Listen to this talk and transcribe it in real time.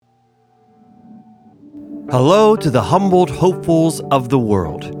Hello to the humbled hopefuls of the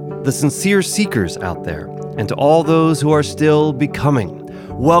world, the sincere seekers out there, and to all those who are still becoming.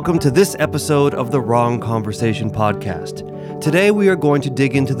 Welcome to this episode of the Wrong Conversation podcast. Today we are going to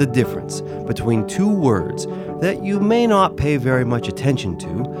dig into the difference between two words that you may not pay very much attention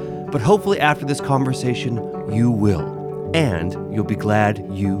to, but hopefully after this conversation you will, and you'll be glad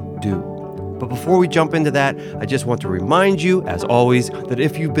you do. But before we jump into that, I just want to remind you, as always, that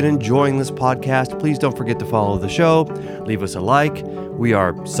if you've been enjoying this podcast, please don't forget to follow the show, leave us a like. We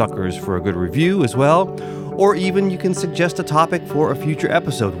are suckers for a good review as well. Or even you can suggest a topic for a future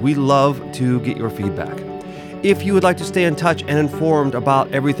episode. We love to get your feedback. If you would like to stay in touch and informed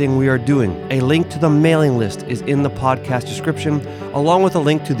about everything we are doing, a link to the mailing list is in the podcast description, along with a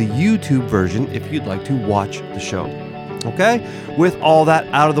link to the YouTube version if you'd like to watch the show. Okay? With all that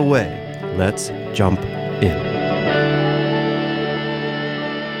out of the way, let's jump in.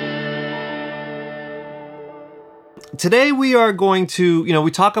 Today we are going to, we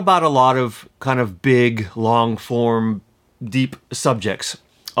talk about a lot of kind of big, long form, deep subjects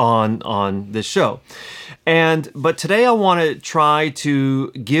on this show. But today I want to try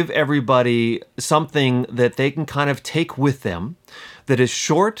to give everybody something that they can kind of take with them that is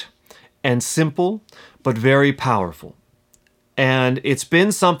short and simple, but very powerful. And it's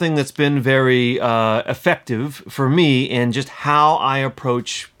been something that's been very effective for me in just how I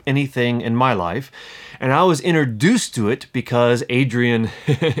approach anything in my life. And I was introduced to it because Adrian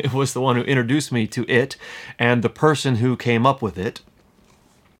was the one who introduced me to it and the person who came up with it.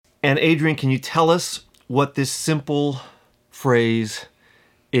 And Adrian, can you tell us what this simple phrase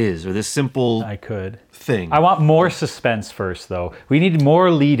is, or this simple thing? I want more suspense first, though. We need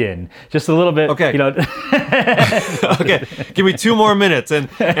more lead-in, just a little bit. Okay. Okay. Give me 2 more minutes, and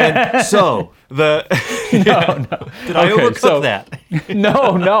so the no. Did I overcook that?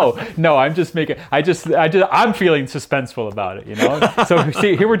 No. I'm feeling suspenseful about it. So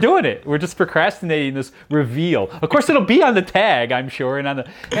see, here we're doing it. We're just procrastinating this reveal. Of course, it'll be on the tag, I'm sure, and on the.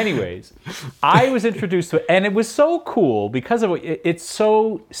 Anyways, I was introduced to it, and it was so cool because of it's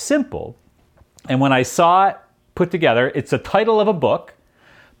so simple. And when I saw it put together, it's a title of a book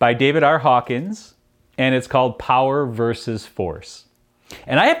by David R. Hawkins, and it's called Power versus Force.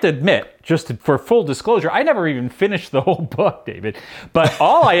 And I have to admit, for full disclosure, I never even finished the whole book, David. But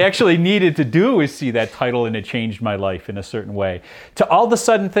all I actually needed to do is see that title, and it changed my life in a certain way. To all of a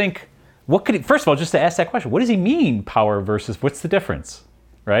sudden think, first of all, just to ask that question, what does he mean, power versus, what's the difference?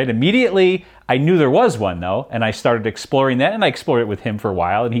 Right? Immediately, I knew there was one, though, and I started exploring that, and I explored it with him for a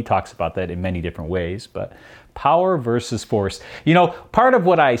while, and he talks about that in many different ways, but power versus force. Part of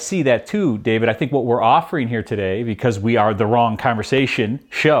what I see that too, David, I think what we're offering here today, because we are the Wrong Conversation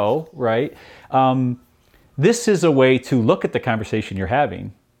show, right? This is a way to look at the conversation you're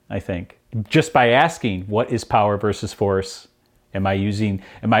having, I think, just by asking, what is power versus force? Am I using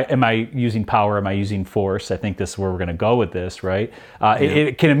power? Am I using force? I think this is where we're going to go with this, right?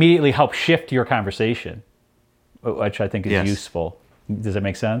 It can immediately help shift your conversation, which I think is useful. Does that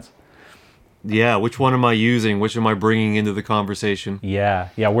make sense? Yeah. Which one am I using? Which am I bringing into the conversation? Yeah.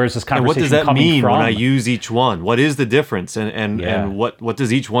 Where's this conversation and what does that coming mean from? when I use each one? What is the difference? And what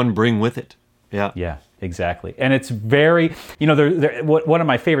does each one bring with it? Yeah. Yeah. Exactly. And it's very, one of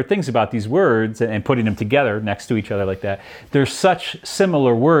my favorite things about these words and putting them together next to each other like that, they're such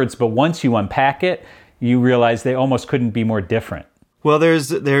similar words, but once you unpack it, you realize they almost couldn't be more different. Well, this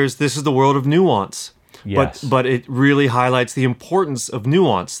is the world of nuance. Yes. But it really highlights the importance of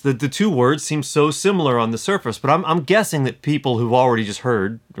nuance. The two words seem so similar on the surface, but I'm guessing that people who've already just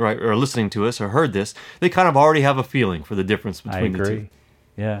heard, right, or listening to us or heard this, they kind of already have a feeling for the difference between the two.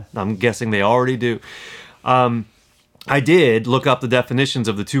 Yeah. I'm guessing they already do. I did look up the definitions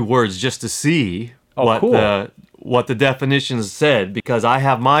of the two words just to see what the definitions said, because I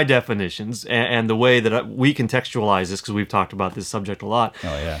have my definitions and the way that we contextualize this, because we've talked about this subject a lot.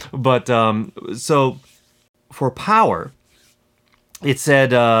 Oh, yeah. But so for power, it said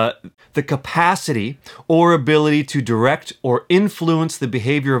the capacity or ability to direct or influence the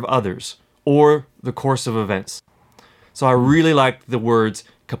behavior of others or the course of events. So I really like the words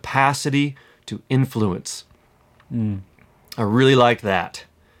capacity to influence. I really like that.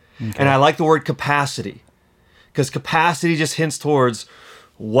 Okay. And I like the word capacity, because capacity just hints towards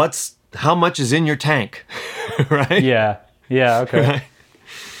how much is in your tank, right? Yeah, okay. Right?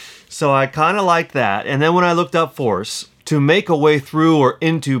 So I kind of like that. And then when I looked up force, to make a way through or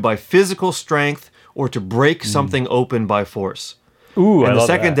into by physical strength, or to break something open by force. Ooh, and I the love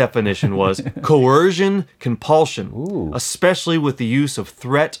second that. definition was coercion, compulsion, especially with the use of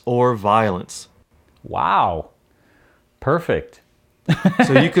threat or violence. Wow. Perfect.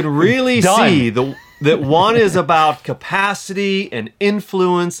 So you can really see that one is about capacity and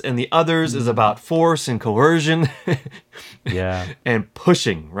influence, and the others is about force and coercion. Yeah. And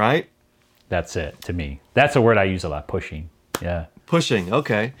pushing, right? That's it to me. That's a word I use a lot, pushing. Yeah. Pushing,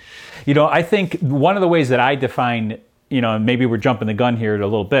 okay. I think one of the ways that I define, and maybe we're jumping the gun here a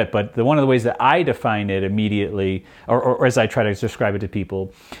little bit, but one of the ways that I define it immediately, or as I try to describe it to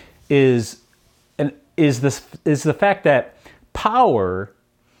people, is the fact that power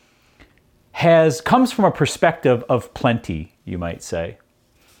comes from a perspective of plenty, you might say,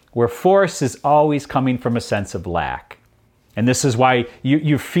 where force is always coming from a sense of lack. And this is why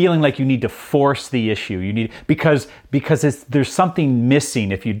you're feeling like you need to force the issue. Because there's something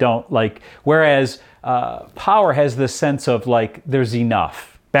missing if you don't Whereas power has this sense of there's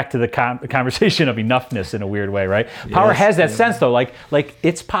enough. Back to the conversation of enoughness in a weird way, right? Power has that sense though, like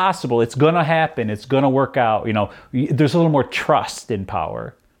it's possible, it's gonna happen, it's gonna work out. There's a little more trust in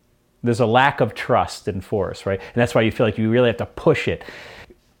power. There's a lack of trust in force, right? And that's why you feel like you really have to push it.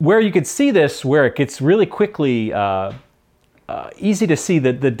 Where you could see this, where it gets really quickly easy to see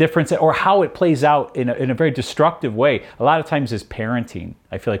the difference or how it plays out in a very destructive way, a lot of times is parenting.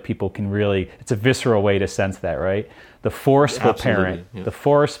 I feel like people can really, it's a visceral way to sense that, right? The forceful parent, the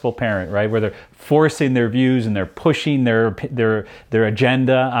forceful parent, right? Where they're forcing their views and they're pushing their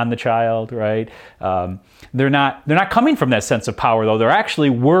agenda on the child, right? They're not coming from that sense of power though. They're actually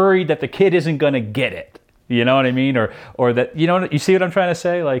worried that the kid isn't going to get it. You know what I mean? Or that, you see what I'm trying to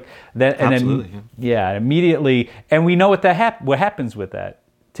say? Like that, and absolutely. Then, immediately, and we know what happens with that.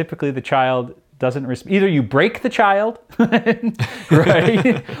 Typically the child doesn't respond. Either you break the child,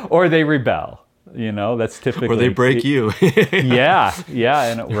 right? Or they rebel. That's typically. Or they break you. yeah,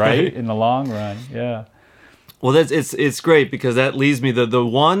 and right in the long run, yeah. Well, it's great because that leads me, the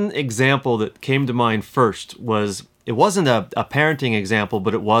one example that came to mind first was, it wasn't a parenting example,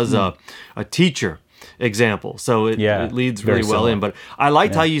 but it was a teacher example. So it leads really well in. But I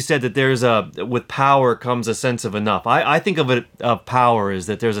liked how you said that with power comes a sense of enough. I think of power is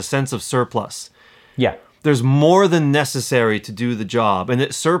that there's a sense of surplus. Yeah. There's more than necessary to do the job, and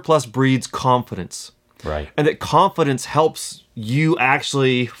that surplus breeds confidence. Right. And that confidence helps you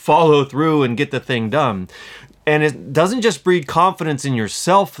actually follow through and get the thing done. And it doesn't just breed confidence in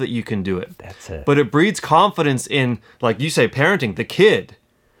yourself that you can do it. That's it. But it breeds confidence in, like you say, parenting the kid.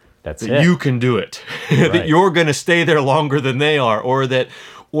 That's that it. you can do it. Right. That you're going to stay there longer than they are, or that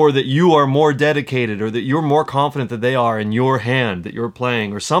you are more dedicated, or that you're more confident than they are in your hand that you're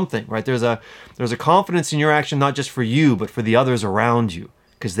playing, or something, right? There's a confidence in your action, not just for you, but for the others around you,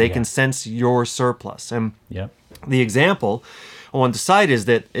 because they can sense your surplus. And the example I want to cite is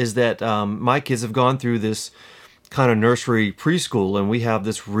that my kids have gone through this kind of nursery preschool, and we have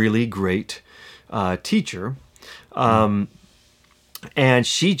this really great teacher. And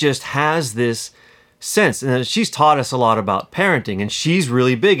she just has this sense, and she's taught us a lot about parenting, and she's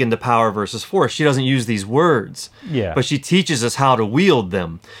really big into power versus force. She doesn't use these words, but she teaches us how to wield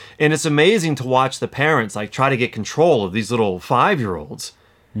them. And it's amazing to watch the parents try to get control of these little 5-year-olds.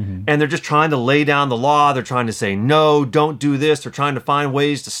 Mm-hmm. And they're just trying to lay down the law. They're trying to say, no, don't do this. They're trying to find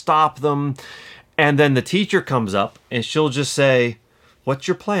ways to stop them. And then the teacher comes up and she'll just say, what's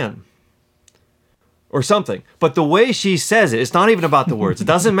your plan? Or something. But the way she says it's not even about the words. It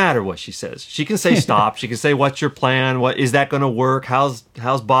doesn't matter what she says. She can say stop. She can say, what's your plan? What is that going to work? How's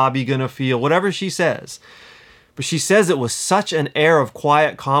Bobby going to feel? Whatever she says. But she says it with such an air of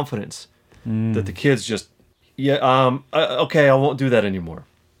quiet confidence that the kids just, okay, I won't do that anymore.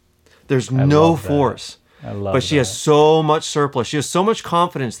 There's no force. I love but she has so much surplus. She has so much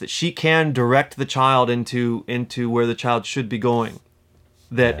confidence that she can direct the child into where the child should be going.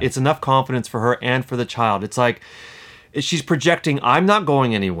 That it's enough confidence for her and for the child. It's like she's projecting, I'm not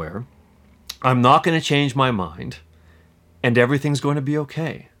going anywhere. I'm not going to change my mind. And everything's going to be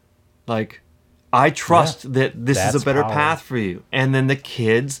okay. I trust that this is a better path for you. And then the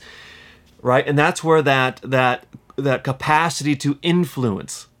kids, right? And that's where that capacity to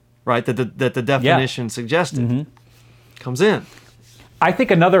influence, right? That the definition suggested comes in. I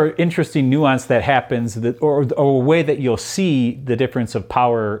think another interesting nuance that happens, or a way that you'll see the difference of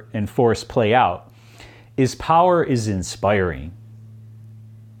power and force play out, is power is inspiring.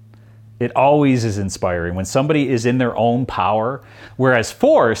 It always is inspiring. When somebody is in their own power, whereas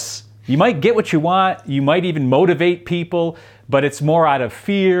force, you might get what you want, you might even motivate people, but it's more out of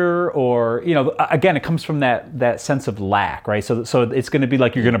fear, or, again, it comes from that sense of lack, right? So it's going to be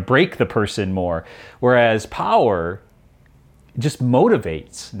like you're going to break the person more. Whereas power just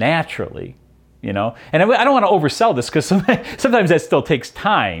motivates naturally. you know? And I don't want to oversell this because sometimes that still takes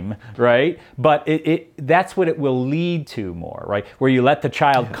time, right? But that's what it will lead to more, right? Where you let the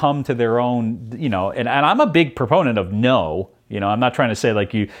child come to their own, you know, and I'm a big proponent of no. You know, I'm not trying to say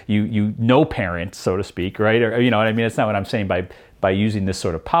like you no parent, so to speak, right? Or, you know what I mean? It's not what I'm saying by using this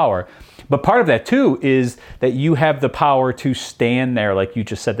sort of power. But part of that too is that you have the power to stand there like you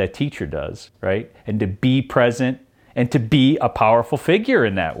just said that teacher does, right? And to be present and to be a powerful figure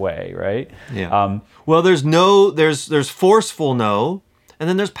in that way, right? Yeah. Well, there's forceful no, and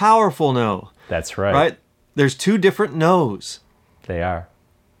then there's powerful no. That's right. Right? There's two different no's. They are.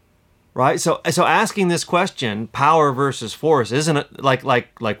 Right? So asking this question, power versus force, isn't it like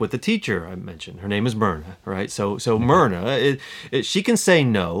with the teacher I mentioned? Her name is Myrna, right? So Myrna, she can say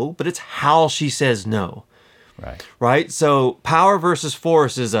no, but it's how she says no. Right. Right? So power versus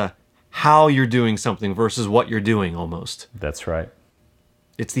force is a how you're doing something versus what you're doing almost. That's right.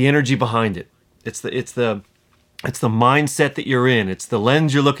 It's the energy behind it. It's the mindset that you're in. It's the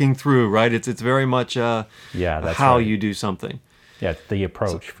lens you're looking through, right? It's very much that's how you do something. Yeah, the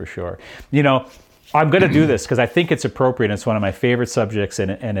approach for sure. You know, I'm going to do this because I think it's appropriate. It's one of my favorite subjects, and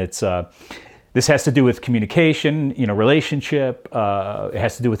it's this has to do with communication, you know, relationship. It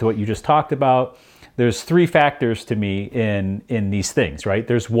has to do with what you just talked about. There's three factors to me in these things, right?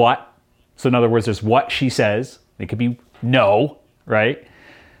 There's what. So in other words, there's what she says. It could be no, right?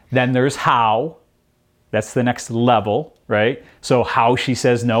 Then there's how. That's the next level, right? So how she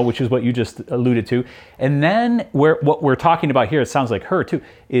says no, which is what you just alluded to. And then what we're talking about here, it sounds like her too,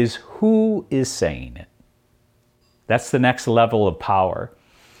 is who is saying it. That's the next level of power.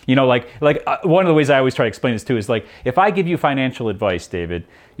 You know, like one of the ways I always try to explain this too is like, if I give you financial advice, David,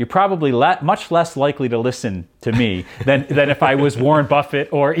 you're probably much less likely to listen to me than if I was Warren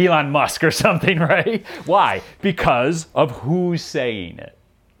Buffett or Elon Musk or something, right? Why? Because of who's saying it,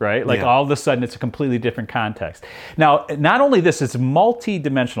 right? Like all of a sudden it's a completely different context. Now, not only this, it's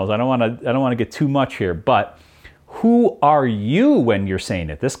multi-dimensional. I don't want to get too much here, but who are you when you're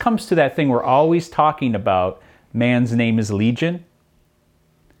saying it? This comes to that thing we're always talking about, man's name is Legion.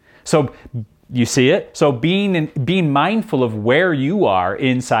 So you see it? So being mindful of where you are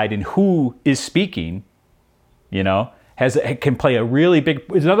inside and who is speaking, you know, can play a really big...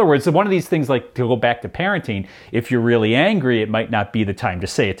 In other words, one of these things, like to go back to parenting, if you're really angry, it might not be the time to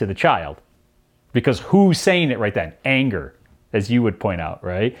say it to the child. Because who's saying it right then? Anger, as you would point out,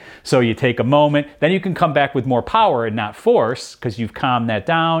 right? So you take a moment, then you can come back with more power and not force, because you've calmed that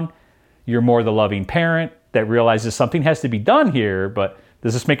down. You're more the loving parent that realizes something has to be done here, but...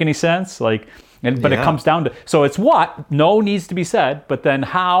 Does this make any sense? But it comes down to, so it's what, no needs to be said, but then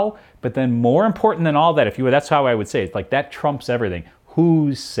how, but then more important than all that, that's how I would say it. It's like that trumps everything.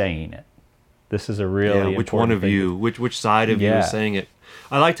 Who's saying it? This is a really which one of you, which side of you is saying it?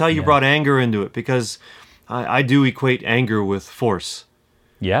 I liked how you brought anger into it because I do equate anger with force.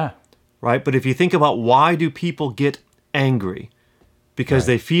 Yeah. Right? But if you think about why do people get angry? Because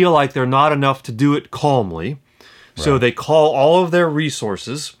they feel like they're not enough to do it calmly. So they call all of their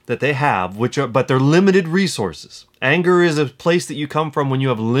resources that they have, but they're limited resources. Anger is a place that you come from when you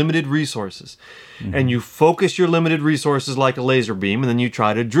have limited resources. Mm-hmm. And you focus your limited resources like a laser beam, and then you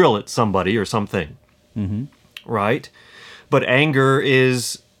try to drill at somebody or something. Mm-hmm. Right? But anger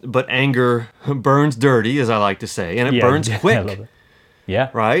burns dirty, as I like to say, and it burns quick. I love it.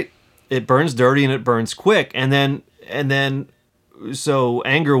 Yeah. Right? It burns dirty and it burns quick. And then so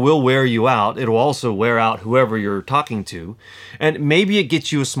anger will wear you out. It'll also wear out whoever you're talking to. And maybe it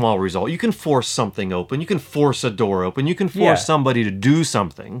gets you a small result. You can force something open. You can force a door open. You can force somebody to do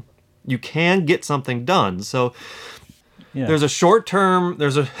something. You can get something done. So there's a short-term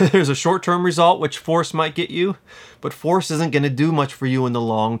result which force might get you, but force isn't going to do much for you in the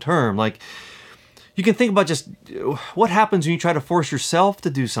long term. Like, you can think about just what happens when you try to force yourself to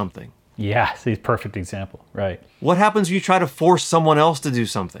do something. Yeah, see, perfect example, right. What happens when you try to force someone else to do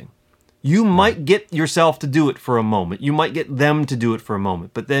something? You might get yourself to do it for a moment. You might get them to do it for a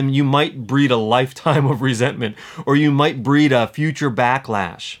moment, but then you might breed a lifetime of resentment, or you might breed a future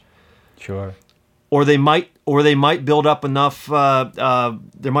backlash. Sure. Or they might build up enough,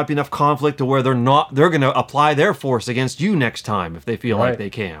 there might be enough conflict to where they're going to apply their force against you next time if they feel like they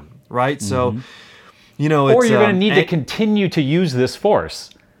can, right? Mm-hmm. So, or you're going to need to continue to use this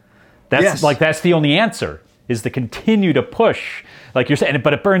force. That's the only answer, is to continue to push, like you're saying,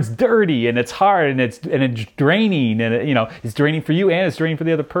 but it burns dirty and it's hard and it's draining, and it's draining for you and it's draining for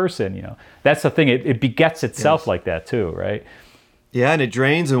the other person. That's the thing. It begets itself like that too, right? Yeah, and it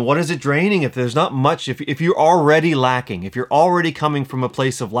drains. And what is it draining? If there's not much, if you're already lacking, if you're already coming from a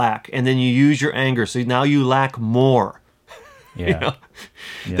place of lack, and then you use your anger, so now you lack more. Yeah.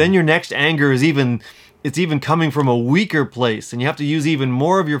 Then your next anger is even coming from a weaker place, and you have to use even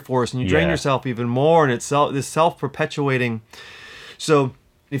more of your force, and you drain yourself even more, and it's this self-perpetuating. So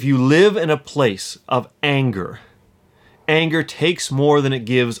if you live in a place of anger takes more than it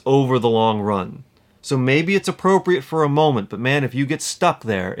gives over the long run. So maybe it's appropriate for a moment, but man, if you get stuck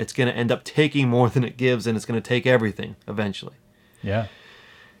there, it's going to end up taking more than it gives, and it's going to take everything eventually. Yeah.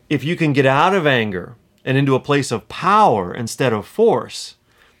 If you can get out of anger and into a place of power instead of force,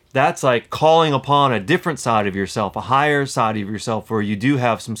 that's like calling upon a different side of yourself, a higher side of yourself where you do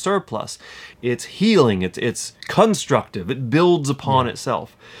have some surplus. It's healing, it's constructive, it builds upon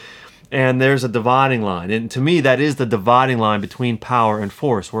itself. And there's a dividing line. And to me, that is the dividing line between power and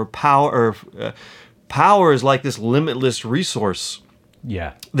force, where power is like this limitless resource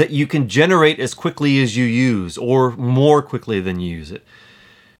that you can generate as quickly as you use, or more quickly than you use it.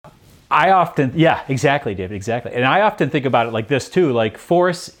 Exactly, David, exactly. And I often think about it like this too, like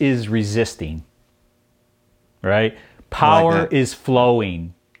force is resisting, right? Power is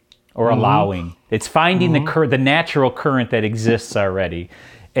flowing or allowing. It's finding the natural current that exists already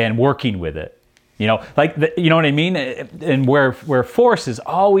and working with it. You know, you know what I mean? And where force is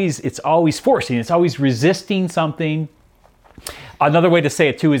it's always forcing, it's always resisting something. Another way to say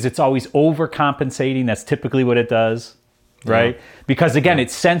it too is it's always overcompensating. That's typically what it does. Right? Because again, it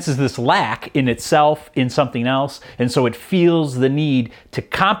senses this lack in itself, in something else, and so it feels the need to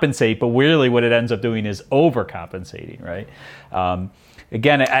compensate, but really what it ends up doing is overcompensating, right?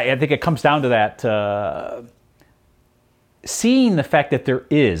 Again, I think it comes down to that seeing the fact that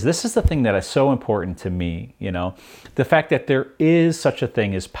this is the thing that is so important to me, you know, the fact that there is such a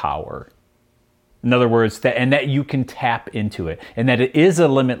thing as power. In other words, that you can tap into it, and that it is a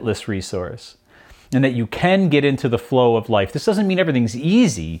limitless resource. And that you can get into the flow of life. This doesn't mean everything's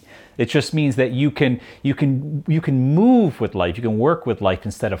easy. It just means that you can move with life. You can work with life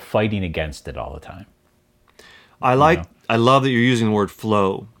instead of fighting against it all the time. I love that you're using the word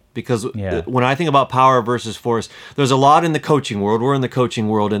flow, because when I think about power versus force, there's a lot in the coaching world. We're in the coaching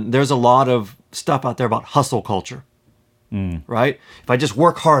world, and there's a lot of stuff out there about hustle culture. Right? If I just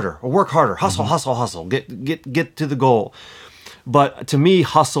work harder, hustle, get to the goal. But to me,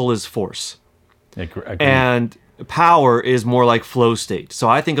 hustle is force. Agreed. And power is more like flow state. So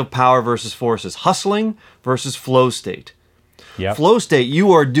I think of power versus force as hustling versus flow state. Yep. Flow state,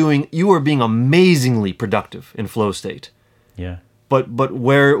 you are being amazingly productive in flow state. Yeah. But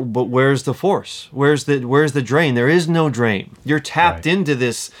where's the force? Where's the drain? There is no drain. You're tapped into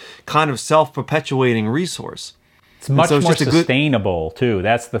this kind of self-perpetuating resource. It's much more sustainable too.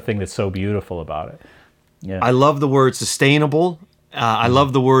 That's the thing that's so beautiful about it. Yeah. I love the word sustainable. I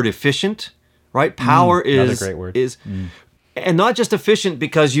love the word efficient. Right? Power is great word. And not just efficient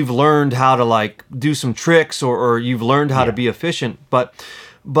because you've learned how to like do some tricks or you've learned how to be efficient, but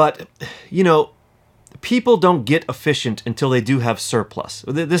you know, people don't get efficient until they do have surplus.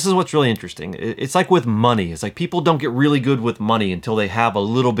 This is what's really interesting. It's like with money. It's like people don't get really good with money until they have a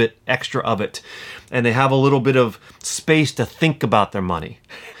little bit extra of it, and they have a little bit of space to think about their money.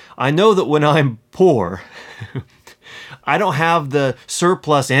 I know that when I'm poor, I don't have the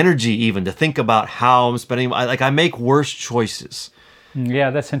surplus energy even to think about how I'm spending. I make worse choices. Yeah,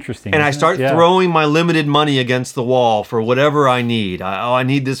 that's interesting. And I start throwing my limited money against the wall for whatever I need. I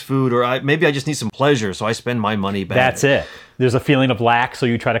need this food, or maybe I just need some pleasure, so I spend my money back. That's it. There's a feeling of lack, so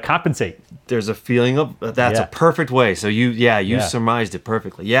you try to compensate. There's a feeling of that's a perfect way. So you surmised it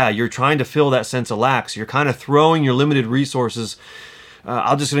perfectly. Yeah, you're trying to fill that sense of lack. So you're kind of throwing your limited get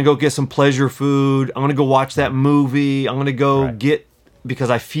I'm just going to go get some pleasure food. I'm going to go watch that movie. I'm going to go get, because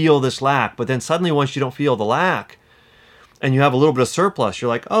I feel this lack. But then suddenly once you don't feel the lack and you have a little bit of surplus, you're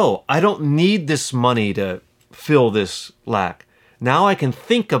like, oh, I don't need this money to fill this lack. Now I can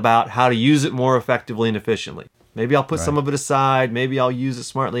think about how to use it more effectively and efficiently. Maybe I'll put some of it aside. Maybe I'll use it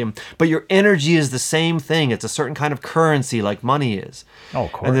smartly. But your energy is the same thing. It's a certain kind of currency like money is. Oh,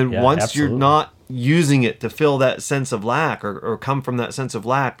 of course. And then once you're not using it to fill that sense of lack or come from that sense of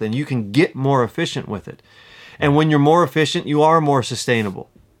lack, then you can get more efficient with it. And when you're more efficient, you are more sustainable.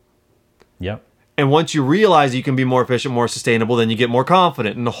 Yep. And once you realize you can be more efficient, more sustainable, then you get more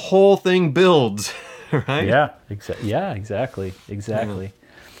confident, and the whole thing builds, right? Yeah, exactly. Yeah.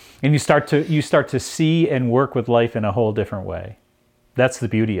 And you start to see and work with life in a whole different way. That's the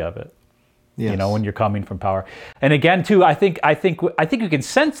beauty of it. Yes. You know, when you're coming from power. And again, too, I think you can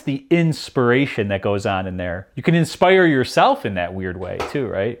sense the inspiration that goes on in there. You can inspire yourself in that weird way too,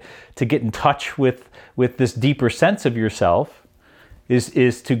 right? To get in touch with this deeper sense of yourself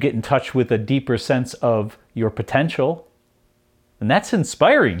is to get in touch with a deeper sense of your potential. And that's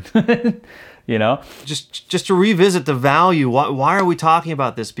inspiring. you know? Just to revisit the value, why are we talking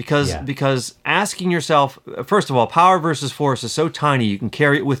about this? Because asking yourself, first of all, power versus force is so tiny you can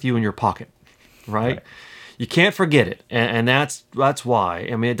carry it with you in your pocket, right? You can't forget it, and that's why.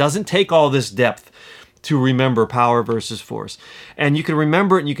 I mean, it doesn't take all this depth to remember power versus force. And you can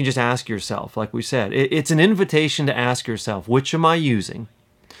remember it and you can just ask yourself, like we said, it's an invitation to ask yourself, which am I using?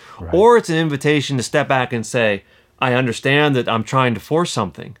 Right. Or it's an invitation to step back and say, I understand that I'm trying to force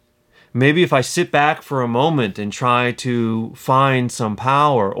something. Maybe if I sit back for a moment and try to find some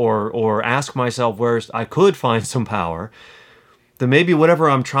power or ask myself where I could find some power, then maybe whatever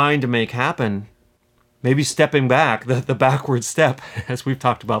I'm trying to make happen, maybe stepping back, the backward step, as we've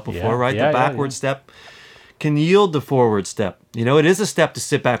talked about before, right? The backward step can yield the forward step. You know, it is a step to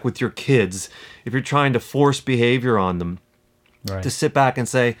sit back with your kids if you're trying to force behavior on them. Right. To sit back and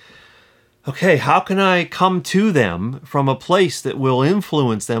say, okay, how can I come to them from a place that will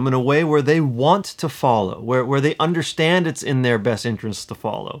influence them in a way where they want to follow, where they understand it's in their best interest to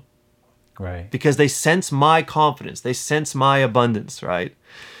follow? Right. Because they sense my confidence. They sense my abundance, right?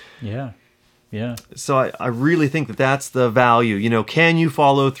 Yeah. Yeah. So I really think that that's the value. You know, can you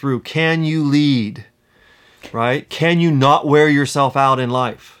follow through? Can you lead? Right? Can you not wear yourself out in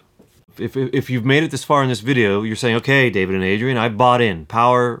life? If you've made it this far in this video, you're saying, okay, David and Adrian, I bought in.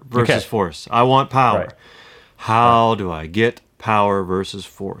 Power versus force. I want power. Right. How do I get power versus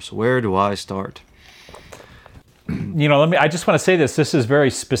force? Where do I start? You know, I just want to say this. This is very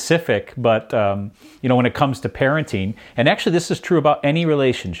specific, but, you know, when it comes to parenting, and actually this is true about any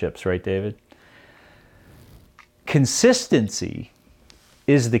relationships, right, David? Consistency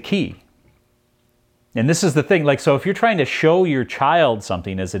is the key. And this is the thing, like, so if you're trying to show your child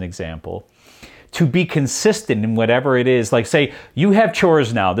something as an example, to be consistent in whatever it is, like say, you have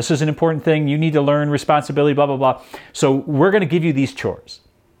chores now, this is an important thing, you need to learn responsibility, blah, blah, blah. So we're going to give you these chores.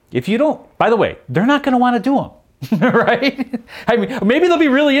 If you don't, by the way, they're not going to want to do them. Right? I mean, maybe they'll be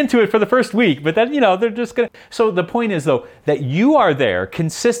really into it for the first week, but then, you know, they're just going to. So the point is, though, that you are there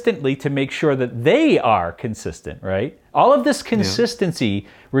consistently to make sure that they are consistent, right? All of this consistency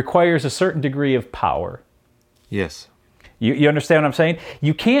requires a certain degree of power. Yes. You understand what I'm saying?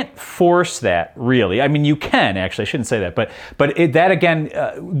 You can't force that, really. I mean, you can, actually. I shouldn't say that. But that, again,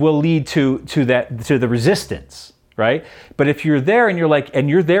 will lead to the resistance, right? But if you're there and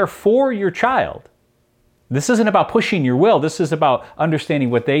you're there for your child, this isn't about pushing your will. This is about understanding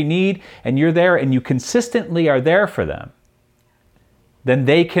what they need, and you're there and you consistently are there for them. Then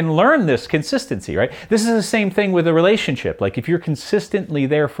they can learn this consistency, right? This is the same thing with a relationship. Like if you're consistently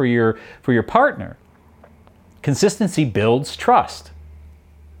there for your partner, consistency builds trust,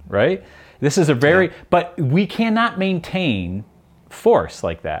 right? This is but we cannot maintain force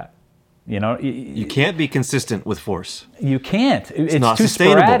like that. You know, you can't be consistent with force. You can't. It's not too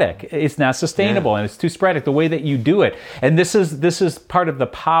sustainable. sporadic. It's not sustainable, and it's too sporadic the way that you do it. And this is part of the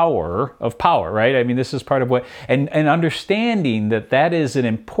power of power, right? I mean, this is part of what and understanding that is an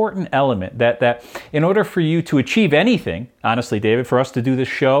important element. That in order for you to achieve anything, honestly, David, for us to do this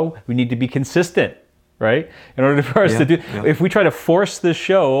show, we need to be consistent. Right? In order for us to do, if we try to force this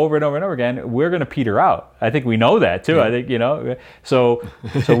show over and over and over again, we're going to peter out. I think we know that too. I think, you know, so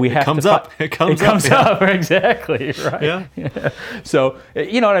we have It comes up. Exactly. Right. Yeah. So,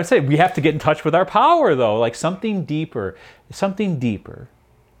 you know what I'm saying? We have to get in touch with our power though, like something deeper.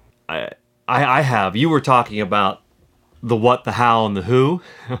 I have. You were talking about the what, the how, and the who.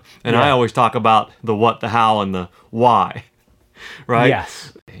 And I always talk about the what, the how, and the why. Right?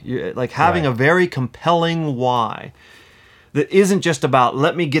 Yes. You're like having a very compelling why that isn't just about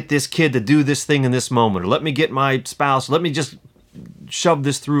let me get this kid to do this thing in this moment, or let me get my spouse, let me just shove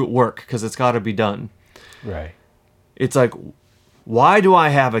this through at work because it's got to be done. Right. It's like, why do I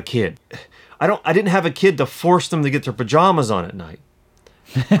have a kid? I didn't have a kid to force them to get their pajamas on at night.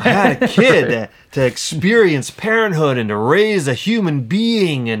 I had a kid to experience parenthood and to raise a human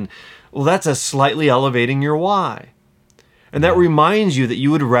being, and well, that's a slightly elevating your why. And that reminds you that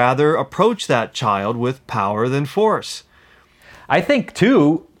you would rather approach that child with power than force. I think,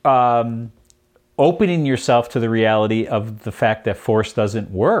 too, opening yourself to the reality of the fact that force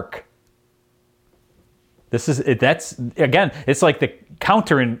doesn't work. That's again, it's like the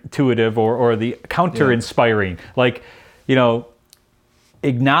counterintuitive or the counter-inspiring. Like, you know,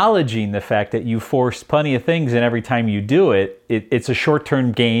 acknowledging the fact that you force plenty of things, and every time you do it, it's a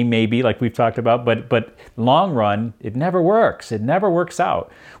short-term game, maybe, like we've talked about, but long run, it never works. It never works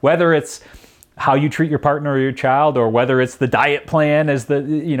out. Whether it's how you treat your partner or your child, or whether it's the diet plan as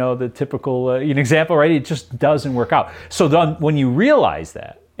the typical example, right? It just doesn't work out. So then when you realize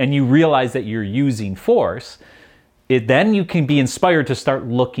that, and you realize that you're using force, then you can be inspired to start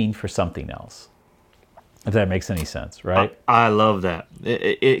looking for something else. If that makes any sense, right? I love that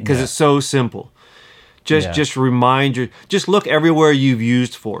because it's so simple. Just just look everywhere you've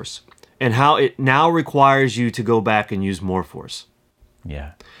used force and how it now requires you to go back and use more force.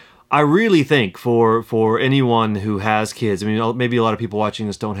 Yeah. I really think for anyone who has kids, I mean, maybe a lot of people watching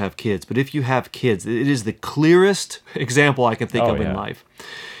this don't have kids, but if you have kids, it is the clearest example I can think of in life,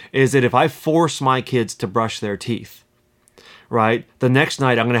 is that if I force my kids to brush their teeth, right, the next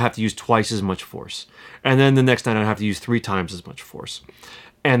night I'm going to have to use twice as much force. And then the next night I have to use 3 times as much force.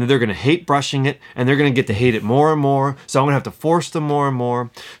 And they're going to hate brushing it, and they're going to get to hate it more and more. So I'm going to have to force them more and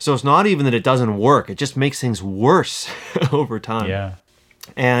more. So it's not even that it doesn't work. It just makes things worse over time. Yeah.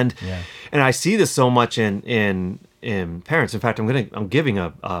 And I see this so much in parents. In fact, I'm giving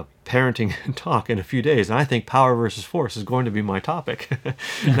a parenting talk in a few days, and I think power versus force is going to be my topic.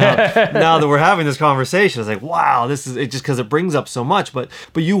 now that we're having this conversation, it's like, wow, this is it, just because it brings up so much. But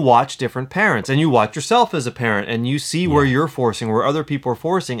you watch different parents, and you watch yourself as a parent, and you see where you're forcing, where other people are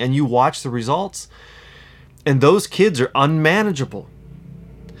forcing, and you watch the results. And those kids are unmanageable.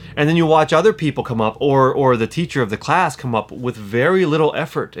 And then you watch other people come up, or the teacher of the class come up with very little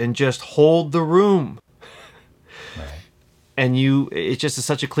effort and just hold the room. Right. And it's just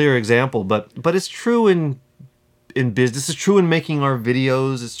such a clear example. But it's true in business. It's true in making our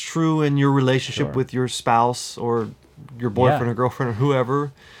videos. It's true in your relationship with your spouse or your boyfriend or girlfriend or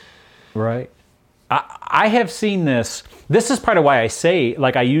whoever. Right. I have seen this. This is part of why I say,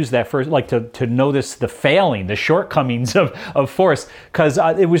 like, I use that first, like, to notice the failing, the shortcomings of force, because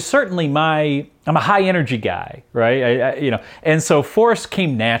it was certainly I'm a high energy guy, right? And so force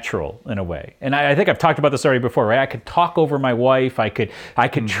came natural in a way. And I think I've talked about this already before, right? I could talk over my wife. I could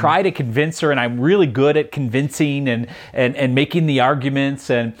try to convince her, and I'm really good at convincing and making the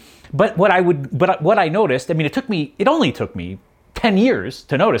arguments. But what I noticed, I mean, it only took me 10 years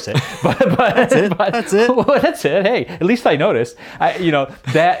to notice it, but that's it. Well, that's it. Hey, at least I noticed.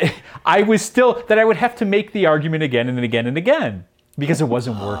 That I would have to make the argument again and again and again because it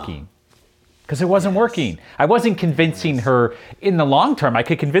wasn't working. I wasn't convincing her in the long term. I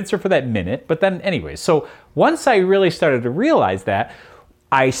could convince her for that minute, but then anyway. So once I really started to realize that,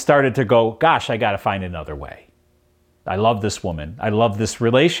 I started to go, gosh, I got to find another way. I love this woman. I love this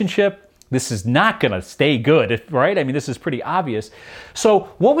relationship. This is not going to stay good, right? I mean, this is pretty obvious. So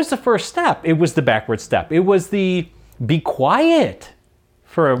what was the first step? It was the backward step. It was the be quiet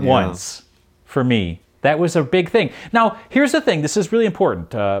for once for me. That was a big thing. Now, here's the thing. This is really important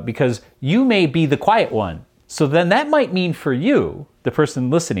because you may be the quiet one. So then that might mean for you, the person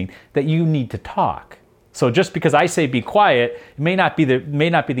listening, that you need to talk. So just because I say be quiet, it may not be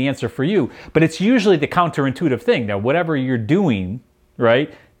the answer for you, but it's usually the counterintuitive thing. Now, whatever you're doing,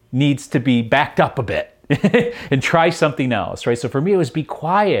 right, needs to be backed up a bit and try something else, right? So for me, it was be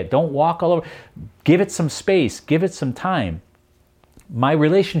quiet. Don't walk all over. Give it some space. Give it some time. My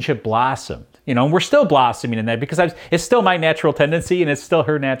relationship blossomed, and we're still blossoming in that because it's still my natural tendency and it's still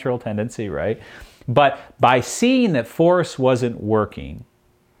her natural tendency, right? But by seeing that force wasn't working,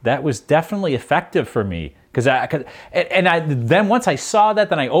 that was definitely effective for me. Then once I saw that,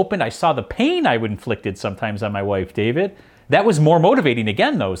 then I saw the pain I inflicted sometimes on my wife, David. That was more motivating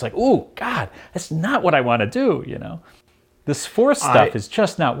again, though. It's like, oh, God, that's not what I want to do, This force stuff is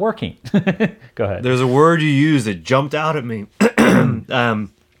just not working. Go ahead. There's a word you used that jumped out at me.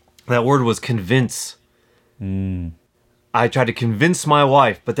 That word was convince. I tried to convince my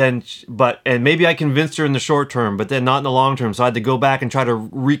wife, and maybe I convinced her in the short term, but then not in the long term. So I had to go back and try to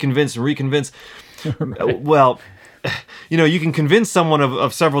reconvince. Right. Well, you can convince someone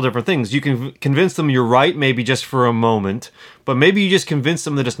of several different things. You can convince them you're right, maybe just for a moment, but maybe you just convince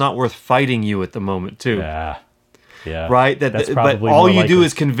them that it's not worth fighting you at the moment too. Yeah. Right? But all you do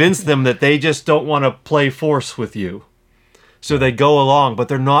is convince them that they just don't want to play force with you. So they go along, but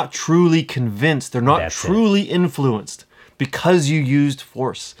they're not truly convinced. They're not truly influenced because you used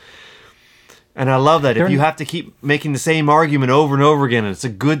force. And I love that. If you have to keep making the same argument over and over again, it's a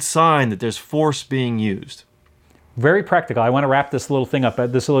good sign that there's force being used. Very practical. I want to wrap this little thing up,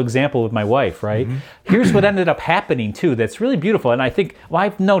 this little example with my wife, right? Mm-hmm. Here's what ended up happening, too, that's really beautiful. And I think,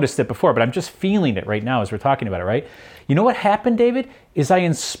 I've noticed it before, but I'm just feeling it right now as we're talking about it, right? You know what happened, David? Is I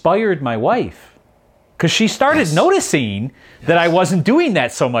inspired my wife. Because she started noticing that I wasn't doing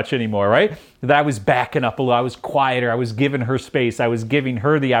that so much anymore, right? That I was backing up a little. I was quieter. I was giving her space. I was giving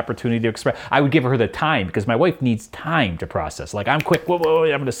her the opportunity to express. I would give her the time because my wife needs time to process. Like, I'm quick. Whoa, I'm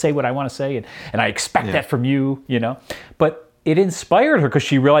going to say what I want to say. And I expect that from you, But it inspired her because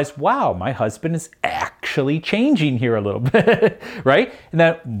she realized, wow, my husband is actually changing here a little bit, right? And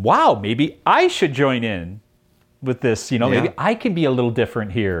then, wow, maybe I should join in. with this, maybe I can be a little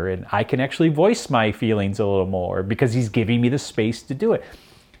different here, and I can actually voice my feelings a little more because he's giving me the space to do it.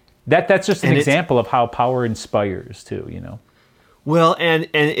 That's just an example of how power inspires too, Well, and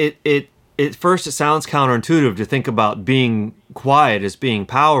it at first it sounds counterintuitive to think about being quiet as being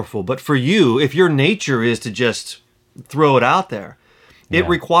powerful, but for you, if your nature is to just throw it out there, it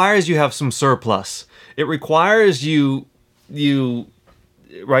requires you have some surplus. It requires you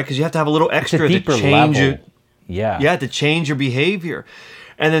right, because you have to have a little extra to change it. Yeah, to change your behavior.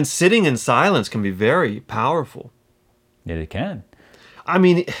 And then sitting in silence can be very powerful. Yeah, it can. I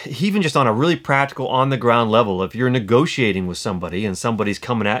mean, even just on a really practical, on-the-ground level, if you're negotiating with somebody and somebody's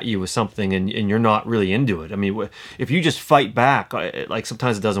coming at you with something and you're not really into it, I mean, if you just fight back, like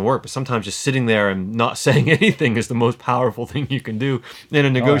sometimes it doesn't work, but sometimes just sitting there and not saying anything is the most powerful thing you can do in a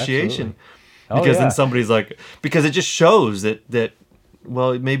negotiation. Because then somebody's like, because it just shows that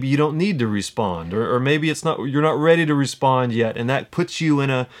well, maybe you don't need to respond, or maybe you're not ready to respond yet, and that puts you in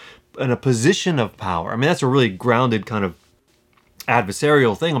a position of power. I mean, that's a really grounded kind of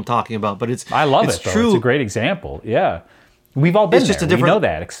adversarial thing I'm talking about, but I love it. True. It's a great example. Yeah, we've all been there. We know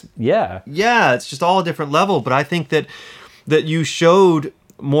that. Yeah, it's just all a different level. But I think that you showed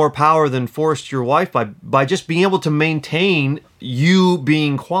more power than forced your wife by just being able to maintain you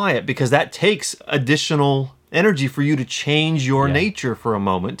being quiet, because that takes additional energy for you to change your nature for a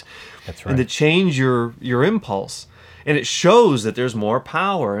moment. That's right. And to change your impulse. And it shows that there's more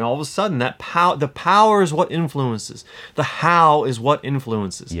power. And all of a sudden, the power is what influences. The how is what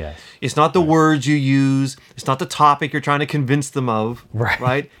influences. Yes. It's not the words you use. It's not the topic you're trying to convince them of.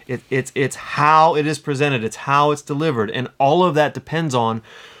 Right? It's how it is presented. It's how it's delivered. And all of that depends on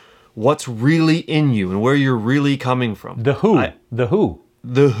what's really in you and where you're really coming from. The who.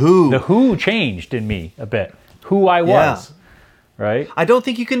 The who changed in me a bit. Who I was. Yeah. Right? I don't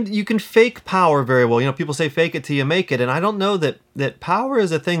think you can fake power very well. People say fake it till you make it, and I don't know that power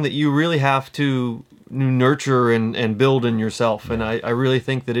is a thing that you really have to nurture and build in yourself. And I really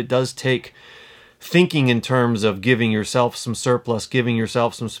think that it does take thinking in terms of giving yourself some surplus, giving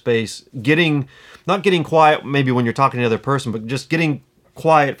yourself some space, not getting quiet maybe when you're talking to another person, but just getting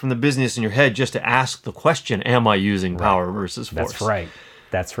quiet from the business in your head just to ask the question, am I using power versus force?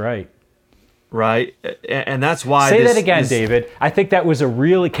 That's right. Right, and that's why. Say that again, David. I think that was a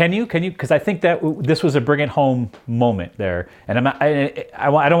really. Can you? Because I think that this was a bring it home moment there, and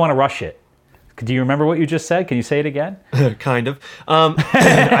I don't want to rush it. Do you remember what you just said? Can you say it again? Kind of.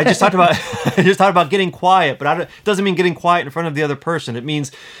 I just talked about getting quiet, but it doesn't mean getting quiet in front of the other person. It means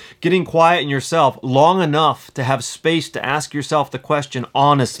getting quiet in yourself long enough to have space to ask yourself the question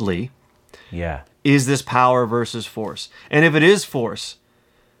honestly. Yeah. Is this power versus force? And if it is force,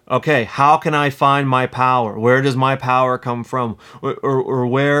 okay, how can I find my power? Where does my power come from? Or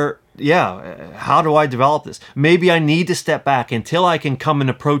where, how do I develop this? Maybe I need to step back until I can come and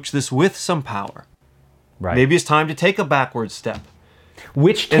approach this with some power. Right. Maybe it's time to take a backward step.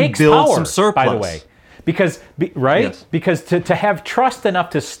 Which takes build power, some surplus. by the way. Because, right? Yes. Because to have trust enough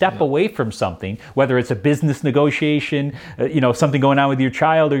to step away from something, whether it's a business negotiation, something going on with your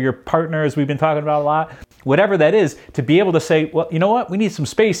child or your partner, as we've been talking about a lot, whatever that is, to be able to say, well, you know what? We need some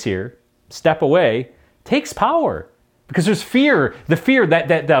space here. Step away. Takes power. Because there's fear, the fear that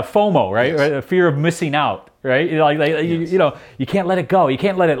the FOMO, right? Yes. The fear of missing out, right? You can't let it go. You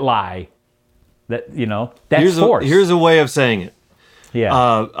can't let it lie. That's force. Here's a way of saying it.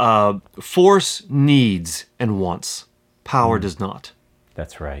 Yeah. Force needs and wants. Power does not.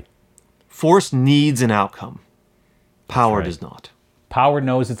 That's right. Force needs an outcome. Power does not. Power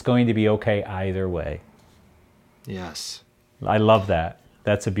knows it's going to be okay either way. Yes. I love that.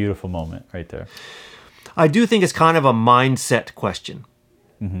 That's a beautiful moment right there. I do think it's kind of a mindset question.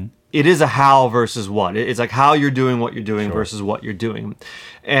 Mm-hmm. It is a how versus what. It's like how you're doing what you're doing versus what you're doing.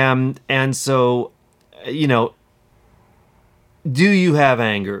 And so, do you have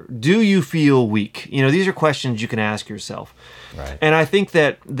anger? Do you feel weak? These are questions you can ask yourself. Right. And I think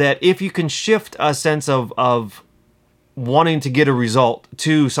that if you can shift a sense of wanting to get a result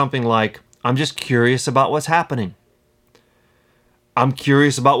to something like, I'm just curious about what's happening. I'm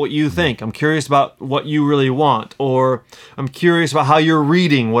curious about what you think. I'm curious about what you really want, or I'm curious about how you're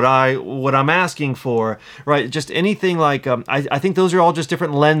reading what I'm asking for, right? Just anything like, I think those are all just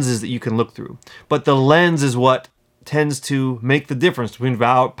different lenses that you can look through. But the lens is what tends to make the difference between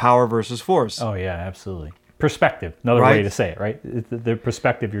power versus force. Oh yeah, absolutely. Perspective, another way to say it, right? It's the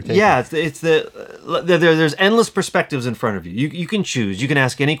perspective you're taking. Yeah, there's endless perspectives in front of you. You can choose. You can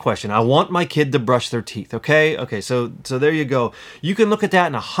ask any question. I want my kid to brush their teeth. Okay. So there you go. You can look at that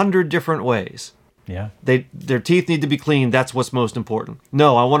in 100 different ways. Yeah. Their teeth need to be cleaned. That's what's most important.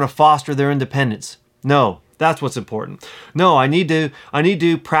 No, I want to foster their independence. No, That's what's important. No, I need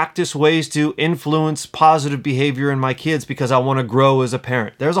to practice ways to influence positive behavior in my kids because I want to grow as a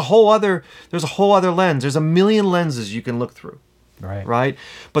parent. There's a whole other lens. There's a million lenses you can look through. Right?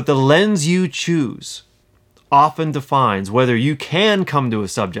 But the lens you choose often defines whether you can come to a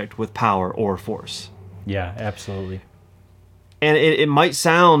subject with power or force. Yeah, absolutely. And it might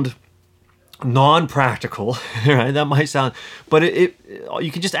sound non-practical, right? That might sound, but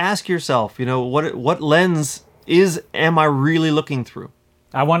you can just ask yourself, what lens am I really looking through?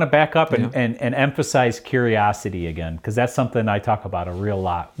 I want to back up and emphasize curiosity again, because that's something I talk about a real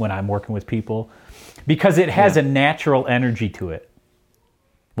lot when I'm working with people, because it has a natural energy to it.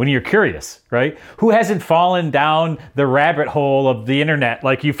 When you're curious, right? Who hasn't fallen down the rabbit hole of the internet?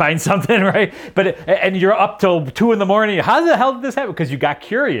 Like you find something, right? And you're up till 2 a.m. How the hell did this happen? Because you got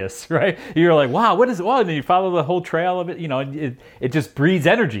curious, right? You're like, wow, what is it? Well, and then you follow the whole trail of it. It just breeds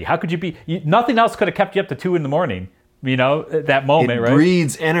energy. How could you be? Nothing else could have kept you up to 2 a.m. That moment, right? It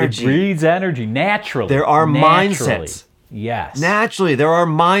breeds energy. It breeds energy naturally. There are mindsets. Yes. Naturally, there are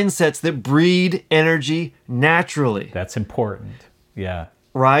mindsets that breed energy naturally. That's important. Yeah.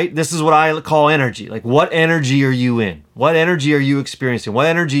 Right? This is what I call energy. Like, what energy are you in? What energy are you experiencing? What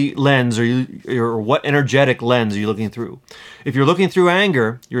energy lens or what energetic lens are you looking through? If you're looking through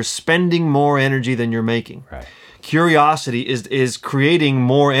anger, you're spending more energy than you're making. Right. Curiosity is creating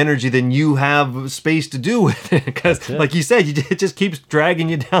more energy than you have space to do with it. Because, like you said, it just keeps dragging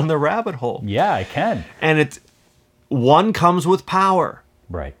you down the rabbit hole. Yeah, I can. And one comes with power.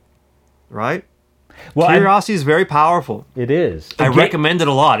 Right. Right? Well, curiosity is very powerful. It is. I recommend it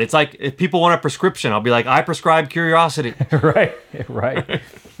a lot. It's like if people want a prescription, I'll be like, I prescribe curiosity. Right.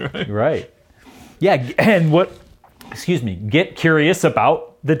 Yeah, and get curious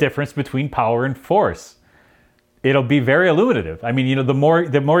about the difference between power and force. It'll be very illuminative. I mean, the more,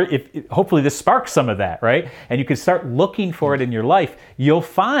 if hopefully this sparks some of that, right? And you can start looking for it in your life. You'll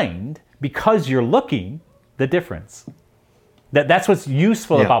find, because you're looking, the difference. That's what's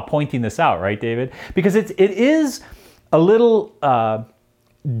useful about pointing this out, right, David? Because it is a little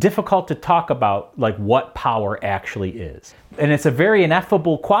difficult to talk about, like, what power actually is. And it's a very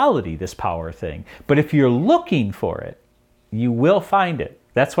ineffable quality, this power thing. But if you're looking for it, you will find it.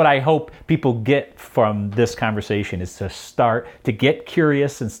 That's what I hope people get from this conversation, is to get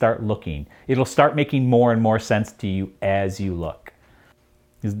curious and start looking. It'll start making more and more sense to you as you look.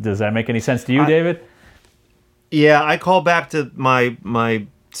 Does that make any sense to you, David? Yeah, I call back to my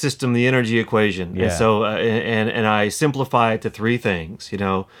system, the energy equation. Yeah. And so and I simplify it to 3 things.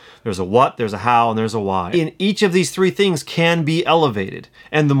 There's a what, there's a how, and there's a why. In each of these 3 things can be elevated.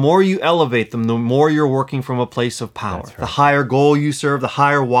 And the more you elevate them, the more you're working from a place of power. Right. The higher goal you serve, the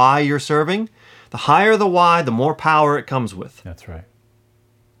higher why you're serving. The higher the why, the more power it comes with. That's right.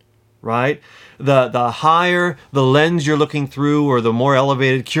 Right? The higher the lens you're looking through, or the more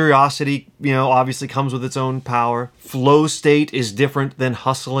elevated curiosity, obviously comes with its own power. Flow state is different than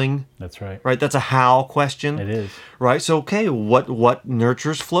hustling. That's right. Right? That's a how question. It is. Right? So, okay, what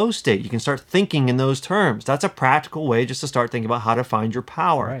nurtures flow state? You can start thinking in those terms. That's a practical way just to start thinking about how to find your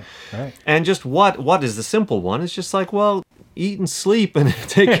power. Right. And just what is the simple one? It's just like, well, eat and sleep and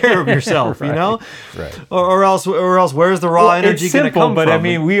take care of yourself, Right. Or else, where's the raw energy going to come but from? I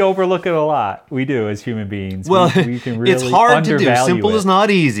mean, we overlook it a lot. We do as human beings. Well, we can really it's hard to do. Simple it. is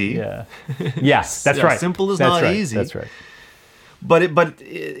not easy. Yeah. Yes, that's right. Simple is that's not right. easy. That's right. But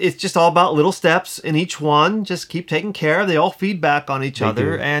it's just all about little steps, and each one just keep taking care. They all feed back on each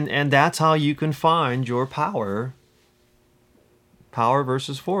other, and that's how you can find your power. Power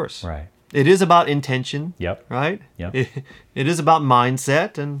versus force. Right. It is about intention. Yep. Right? Yep. It is about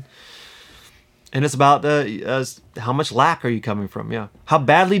mindset, and it's about how much lack are you coming from? Yeah. How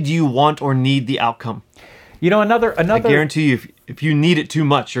badly do you want or need the outcome? Another. I guarantee you, if you need it too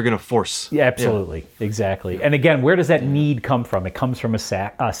much, you're going to force. Yeah, absolutely. Yeah. Exactly. And again, where does that need come from? It comes from a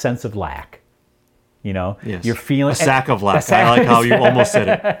sense of lack. Yes. You're feeling a sack of lack. I like how you almost said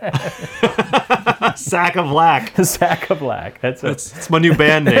it. Sack of lack. A sack of lack. That's my new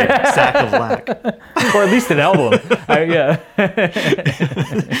band name. Sack of Lack. Or at least an album. Yeah.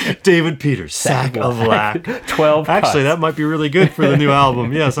 David Peters. Sack of Lack. 12 Actually, that might be really good for the new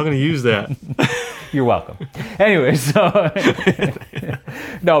album. Yes, I'm going to use that. You're welcome. Anyway, so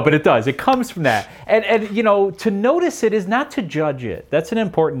no, but it does. It comes from that, and to notice it is not to judge it. That's an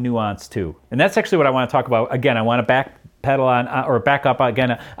important nuance too, and that's actually what I want to talk about. Again, I want to backpedal on or back up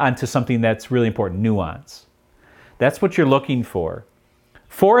again onto something that's really important: nuance. That's what you're looking for.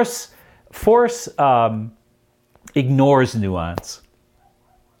 Force ignores nuance.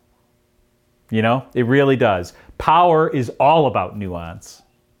 It really does. Power is all about nuance.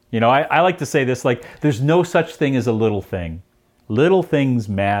 I like to say this, like, there's no such thing as a little thing. Little things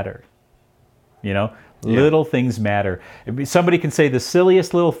matter. Little things matter. Somebody can say the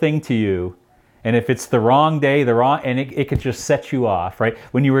silliest little thing to you, and if it's the wrong day, and it could just set you off, right?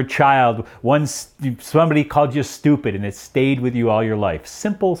 When you were a child, somebody called you stupid, and it stayed with you all your life.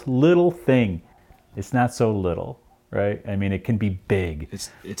 Simple little thing. It's not so little, right? I mean, it can be big.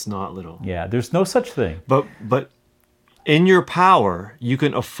 It's not little. Yeah, there's no such thing. But in your power, you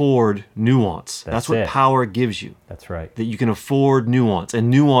can afford nuance. That's what power gives you. That's right. That you can afford nuance, and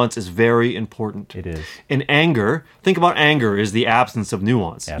nuance is very important. It is. In anger, think about anger is the absence of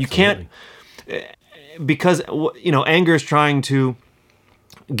nuance. Absolutely. You can't, because anger is trying to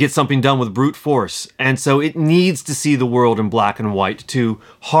get something done with brute force, and so it needs to see the world in black and white to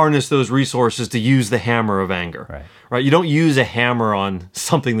harness those resources to use the hammer of anger. Right? You don't use a hammer on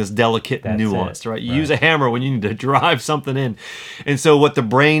something that's delicate and nuanced, right? You use a hammer when you need to drive something in. And so what the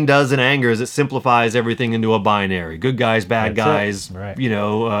brain does in anger is it simplifies everything into a binary. Good guys, bad guys,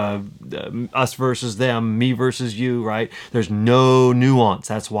 us versus them, me versus you, right? There's no nuance.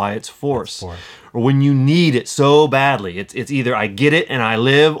 That's why it's force. Or when you need it so badly, it's either I get it and I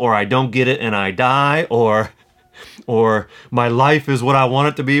live, or I don't get it and I die, or my life is what I want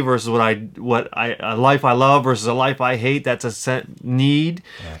it to be versus a life I love versus a life I hate. That's a need.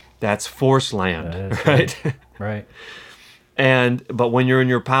 Yeah. That's force land, right? Right. But when you're in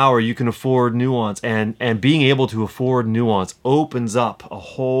your power, you can afford nuance, and being able to afford nuance opens up a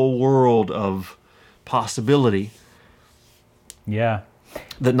whole world of possibility. Yeah.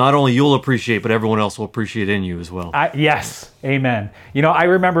 That not only you'll appreciate, but everyone else will appreciate in you as well. Yes. Amen. I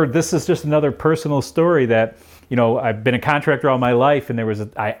remember, this is just another personal story that, I've been a contractor all my life, and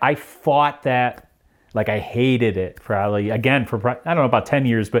I fought that, like I hated it probably, again, for, I don't know, about 10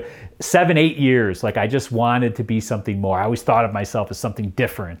 years, but 7, 8 years. Like I just wanted to be something more. I always thought of myself as something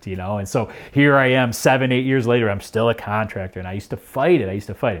different, and so here I am 7, 8 years later, I'm still a contractor, and I used to fight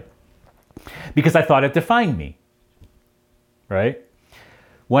it. Because I thought it defined me, right?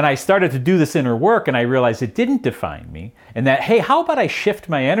 When I started to do this inner work and I realized it didn't define me, and that, hey, how about I shift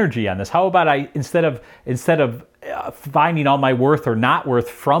my energy on this? How about I, instead of finding all my worth or not worth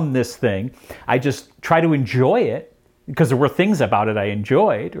from this thing, I just try to enjoy it, because there were things about it I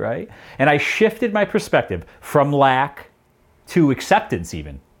enjoyed, right? And I shifted my perspective from lack to acceptance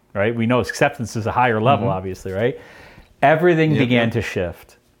even, right? We know acceptance is a higher level, obviously, right? Everything began to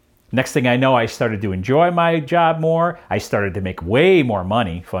shift. Next thing I know, I started to enjoy my job more. I started to make way more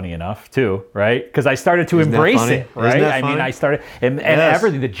money, funny enough, too, right? Because I started to embrace it, right? I mean, I started, and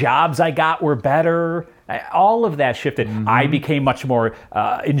everything, the jobs I got were better. All of that shifted. I became much more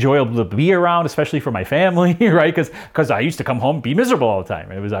enjoyable to be around, especially for my family, right? Because I used to come home and be miserable all the time.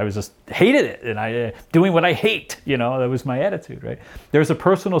 I was just hated it, and I doing what I hate. That was my attitude, right? There's a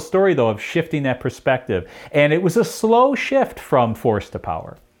personal story though of shifting that perspective, and it was a slow shift from force to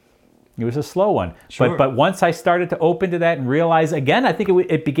power. It was a slow one. Sure. But once I started to open to that and realize, again, I think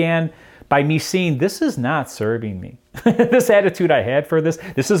it began by me seeing this is not serving me. This attitude I had for this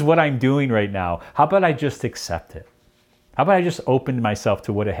is what I'm doing right now. How about I just accept it? How about I just open myself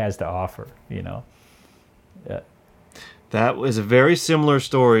to what it has to offer, Yeah. That was a very similar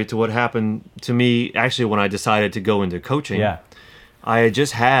story to what happened to me, actually, when I decided to go into coaching. Yeah. I had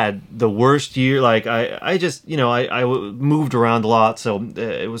just had the worst year. Like I moved around a lot, so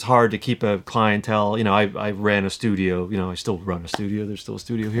it was hard to keep a clientele. I ran a studio. I still run a studio. There's still a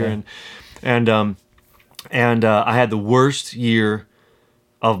studio here, and I had the worst year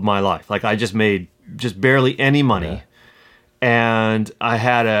of my life. Like I just made barely any money, and I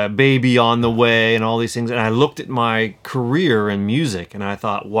had a baby on the way, and all these things. And I looked at my career in music, and I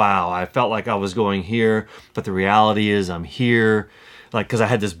thought, wow, I felt like I was going here, but the reality is I'm here. Like, because I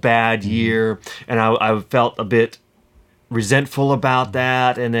had this bad year, and I felt a bit resentful about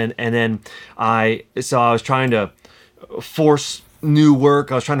that, and then I was trying to force new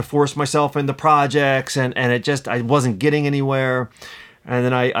work. I was trying to force myself into projects, and I wasn't getting anywhere. And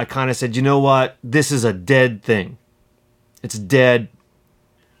then I kind of said, you know what? This is a dead thing. It's dead.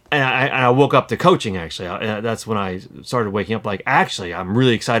 And I woke up to coaching, actually. That's when I started waking up like, actually, I'm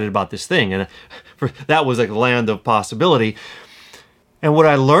really excited about this thing. And that was like a land of possibility. And what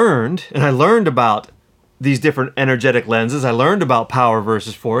I learned about these different energetic lenses. I learned about power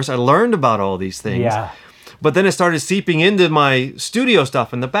versus force. I learned about all these things. Yeah. But then it started seeping into my studio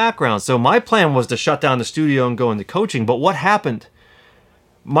stuff in the background. So my plan was to shut down the studio and go into coaching. But what happened?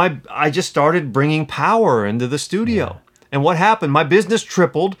 I just started bringing power into the studio. Yeah. And what happened? My business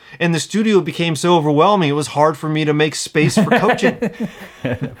tripled, and the studio became so overwhelming, it was hard for me to make space for coaching.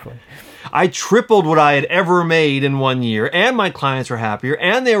 I tripled what I had ever made in 1 year, and my clients were happier,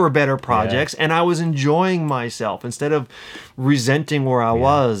 and they were better projects, and I was enjoying myself instead of resenting where I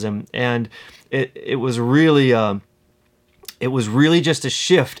was, and it was really just a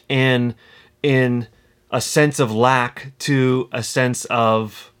shift in a sense of lack to a sense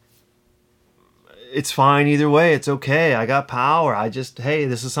of, it's fine either way. It's okay. I got power. Hey,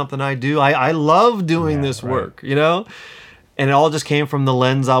 this is something I do. I love doing this work, you know? And it all just came from the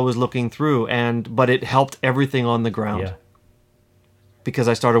lens I was looking through. But it helped everything on the ground. Yeah. Because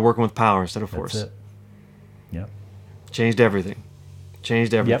I started working with power instead of force. That's it. Yep. Changed everything.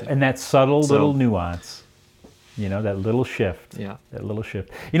 Yep. And that subtle little nuance, you know, that little shift. Yeah. That little shift.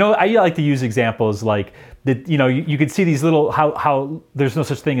 You know, I like to use examples like, you know, you could see these little, how there's no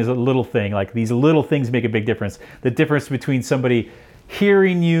such thing as a little thing. Like these little things make a big difference. The difference between somebody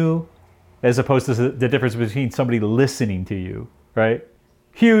hearing you as opposed to the difference between somebody listening to you, right?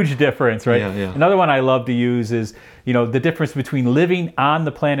 Huge difference, right? Yeah. Another one I love to use is, you know, the difference between living on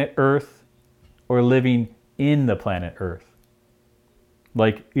the planet Earth or living in the planet Earth.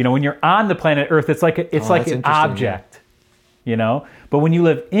 Like, you know, when you're on the planet Earth, it's like an object. You know, but when you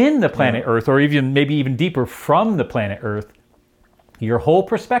live in the planet Earth, or even maybe even deeper from the planet Earth, your whole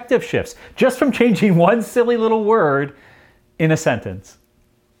perspective shifts just from changing one silly little word in a sentence.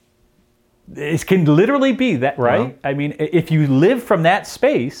 It can literally be that, right? I mean, if you live from that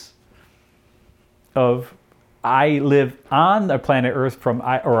space of I live on the planet Earth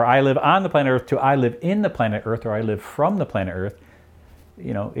or I live on the planet Earth to I live in the planet Earth, or I live from the planet Earth,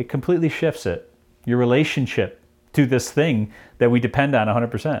 you know, it completely shifts it. Your relationship to this thing that we depend on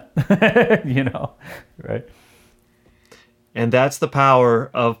 100%, you know, right? And that's the power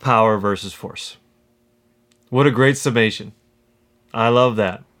of power versus force. What a great summation. I love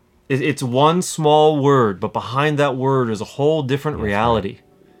that. It's one small word, but behind that word is a whole different reality.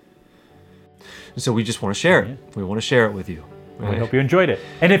 Right. And so we just want to share it. Yeah. We want to share it with you. Right? I hope you enjoyed it.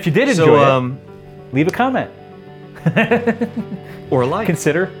 And if you did enjoy it, leave a comment. Or a like.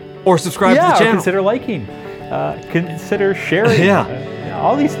 Consider. Or subscribe to the channel. Or consider liking. Consider sharing. Yeah.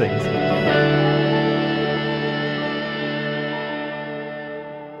 All these things.